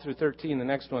 6, 12 through 13, the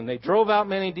next one. They drove out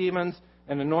many demons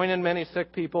and anointed many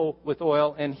sick people with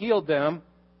oil and healed them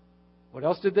What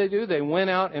else did they do? They went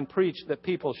out and preached that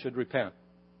people should repent.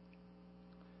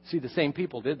 See, the same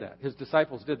people did that. His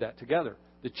disciples did that together.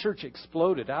 The church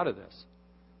exploded out of this.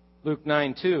 Luke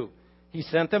 9:2. He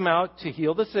sent them out to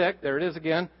heal the sick. There it is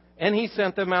again. And He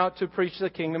sent them out to preach the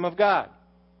kingdom of God.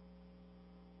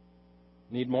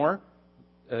 Need more?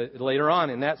 Later on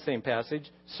in that same passage.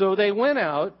 So they went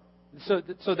out.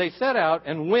 So they set out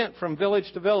and went from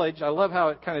village to village. I love how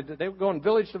it kind of did. They were going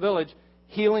village to village,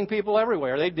 healing people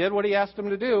everywhere. They did what He asked them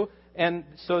to do. And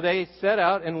so they set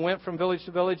out and went from village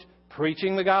to village,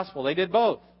 preaching the gospel. They did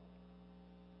both.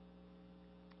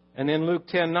 And in Luke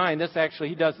 10:9, this actually,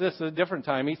 He does this at a different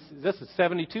time. This is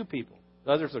 72 people.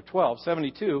 The others are 12.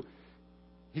 72.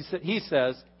 He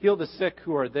says, heal the sick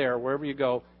who are there, wherever you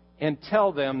go, and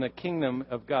tell them the kingdom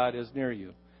of God is near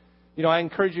you. You know, I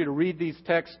encourage you to read these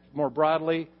texts more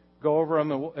broadly, go over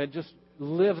them, and just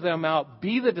live them out.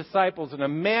 Be the disciples and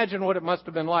imagine what it must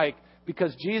have been like,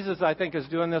 because Jesus, I think, is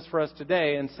doing this for us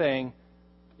today and saying,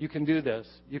 you can do this.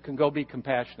 You can go be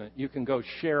compassionate. You can go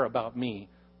share about me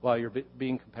while you're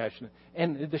being compassionate.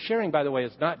 And the sharing, by the way,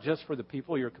 is not just for the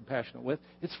people you're compassionate with.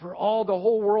 It's for all the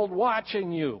whole world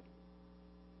watching you.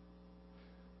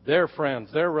 Their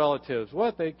friends, their relatives.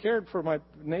 What? They cared for my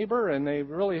neighbor and they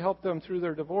really helped them through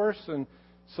their divorce. And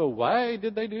so why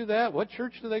did they do that? What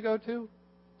church do they go to?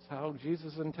 It's how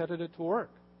Jesus intended it to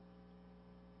work.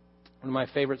 One of my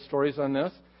favorite stories on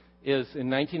this is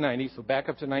in 1990. So back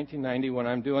up to 1990 when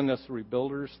I'm doing this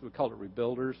Rebuilders. We called it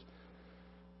Rebuilders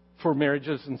for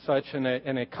marriages and such.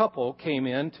 And a couple came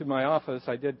into my office.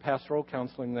 I did pastoral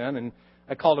counseling then. And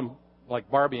I called them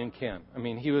like Barbie and Ken. I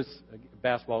mean, he was a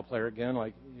basketball player again.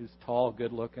 Like he was tall,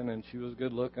 good looking, and she was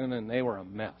good looking, and they were a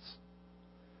mess.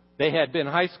 They had been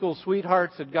high school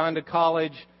sweethearts, had gone to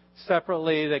college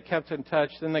separately. They kept in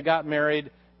touch. Then they got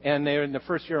married, and they were in the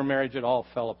first year of marriage, it all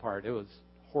fell apart. It was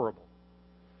horrible.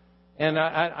 And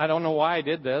I don't know why I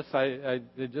did this. I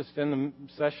just in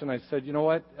the session I said, you know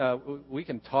what? We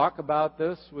can talk about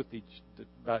this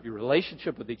about your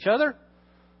relationship with each other.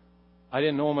 I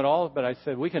didn't know them at all, but I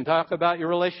said, we can talk about your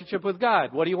relationship with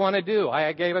God. What do you want to do?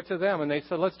 I gave it to them, and they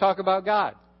said, let's talk about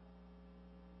God.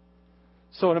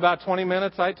 So in about 20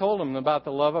 minutes, I told them about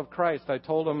the love of Christ. I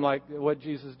told them like what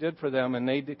Jesus did for them, and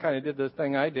they kind of did the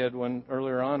thing I did when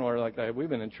earlier on, where like we've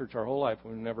been in church our whole life,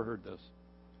 we've never heard this.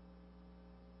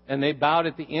 And they bowed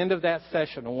at the end of that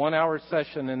session, a 1-hour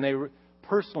session, and they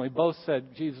personally both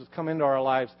said, Jesus, come into our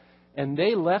lives. And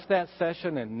they left that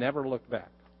session and never looked back.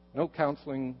 No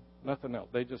counseling, nothing else.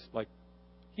 They just like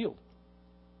healed.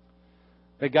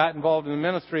 They got involved in the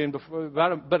ministry, and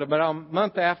about a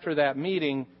month after that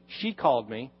meeting, she called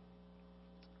me,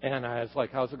 and I was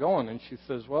like, "How's it going?" And she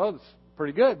says, "Well, it's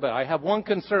pretty good, but I have one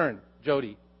concern."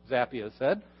 Jody Zappia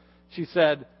said. She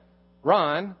said,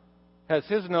 "Ron has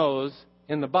his nose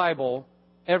in the Bible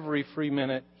every free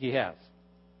minute he has."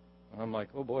 And I'm like,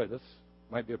 "Oh boy, this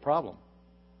might be a problem."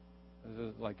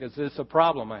 Is this a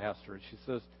problem? I asked her. She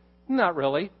says, "Not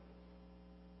really."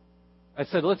 I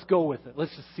said, let's go with it.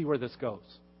 Let's just see where this goes.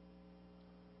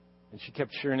 And she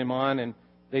kept cheering him on, and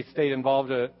they stayed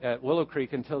involved at Willow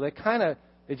Creek until they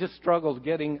just struggled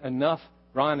getting enough,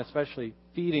 Ron especially,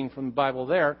 feeding from the Bible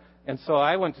there. And so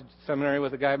I went to seminary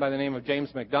with a guy by the name of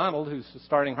James McDonald, who's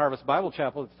starting Harvest Bible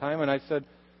Chapel at the time, and I said,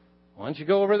 why don't you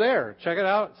go over there, check it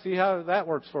out, see how that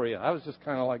works for you. I was just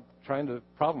kind of like trying to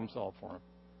problem solve for him.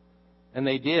 And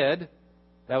they did.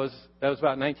 That was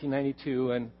about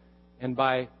 1992, and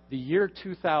by the year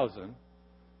 2000,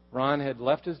 Ron had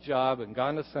left his job and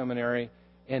gone to seminary,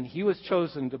 and he was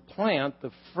chosen to plant the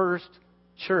first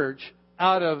church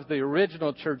out of the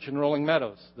original church in Rolling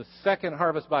Meadows, the second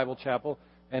Harvest Bible Chapel,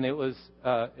 and it was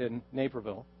in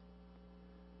Naperville.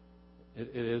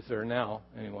 It is there now,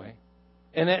 anyway.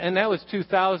 And that was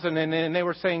 2000, and they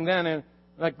were saying then, and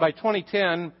like by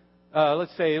 2010,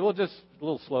 let's say, we'll just a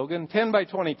little slogan, 10 by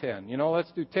 2010. You know,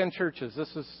 let's do 10 churches.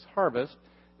 This is Harvest.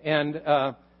 And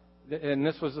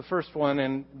this was the first one,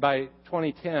 and by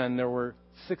 2010, there were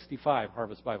 65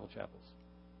 Harvest Bible Chapels.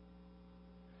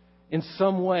 In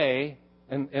some way,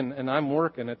 and I'm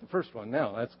working at the first one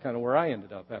now. That's kind of where I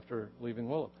ended up after leaving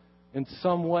Willow. In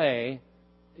some way,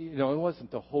 you know, it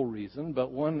wasn't the whole reason, but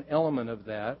one element of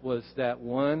that was that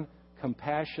one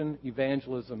compassion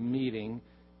evangelism meeting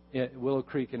at Willow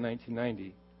Creek in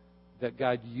 1990 that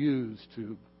God used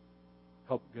to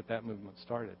help get that movement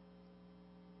started.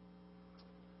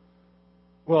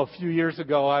 Well, a few years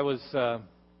ago, I was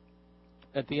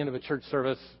at the end of a church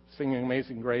service singing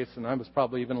Amazing Grace, and I was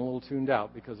probably even a little tuned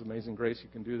out, because Amazing Grace, you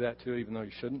can do that too, even though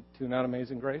you shouldn't tune out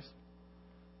Amazing Grace.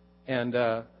 And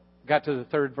got to the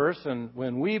third verse, and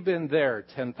when we've been there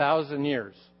 10,000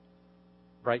 years,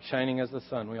 bright shining as the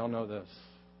sun. We all know this.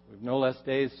 We've no less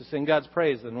days to sing God's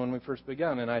praise than when we first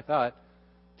begun. And I thought,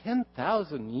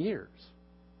 10,000 years.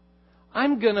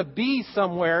 I'm going to be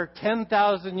somewhere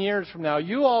 10,000 years from now.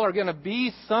 You all are going to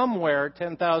be somewhere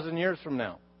 10,000 years from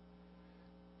now.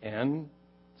 And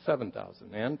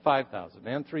 7,000, and 5,000,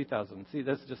 and 3,000. See,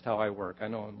 that's just how I work. I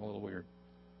know I'm a little weird.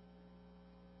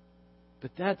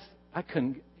 But I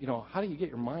couldn't, how do you get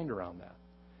your mind around that?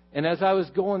 And as I was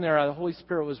going there, the Holy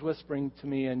Spirit was whispering to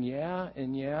me, and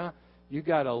yeah, you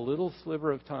got a little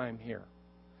sliver of time here.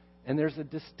 And there's a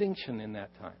distinction in that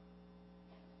time.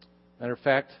 Matter of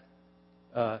fact,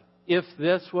 if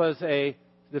this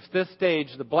stage,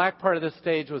 the black part of this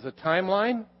stage was a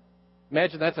timeline,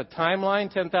 imagine that's a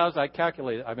timeline, 10,000, I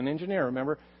calculated. I'm an engineer,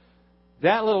 remember?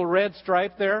 That little red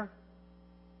stripe there,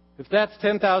 if that's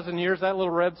 10,000 years, that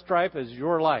little red stripe is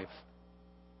your life.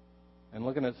 And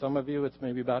looking at some of you, it's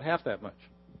maybe about half that much.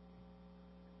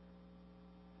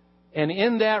 And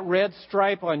in that red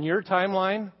stripe on your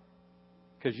timeline,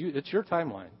 because it's your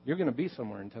timeline, you're going to be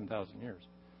somewhere in 10,000 years.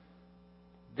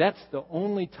 That's the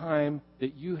only time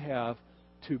that you have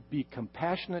to be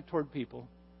compassionate toward people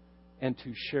and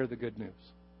to share the good news.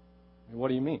 And what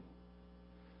do you mean?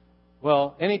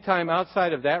 Well, any time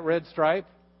outside of that red stripe,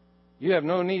 you have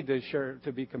no need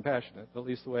to be compassionate, at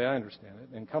least the way I understand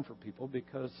it, and comfort people,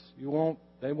 because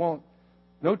they won't,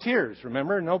 no tears,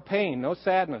 remember? No pain, no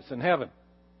sadness in heaven.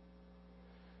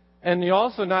 And you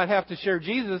also not have to share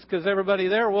Jesus because everybody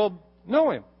there will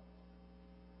know Him.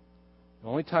 The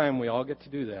only time we all get to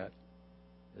do that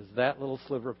is that little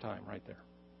sliver of time right there.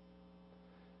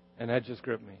 And that just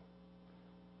gripped me.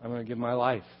 I'm going to give my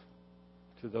life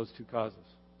to those two causes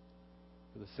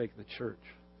for the sake of the church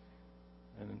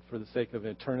and for the sake of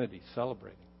eternity,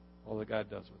 celebrating all that God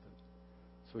does with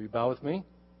it. So you bow with me,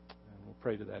 and we'll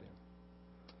pray to that end.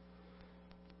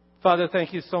 Father,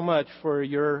 thank you so much for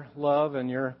your love and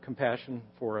your compassion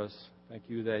for us. Thank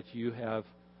you that you have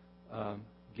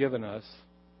given us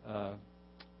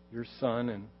your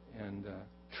Son and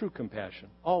true compassion.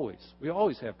 Always. We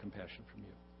always have compassion from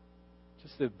you.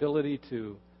 Just the ability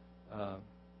to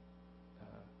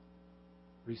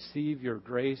receive your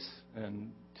grace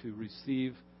and to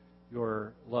receive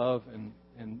your love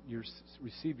and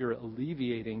receive your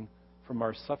alleviating from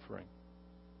our suffering.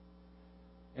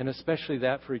 And especially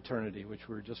that for eternity, which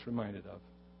we were just reminded of.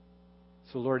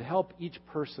 So, Lord, help each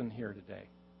person here today.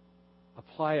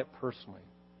 Apply it personally.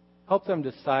 Help them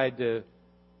decide to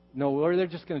know where they're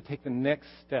just going to take the next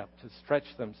step to stretch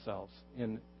themselves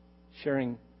in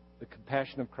sharing the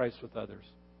compassion of Christ with others.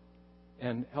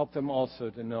 And help them also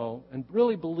to know and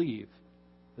really believe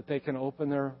that they can open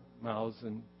their mouths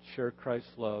and share Christ's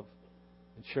love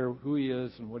and share who He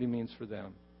is and what He means for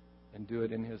them and do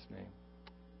it in His name.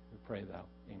 We pray that.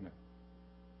 Amen.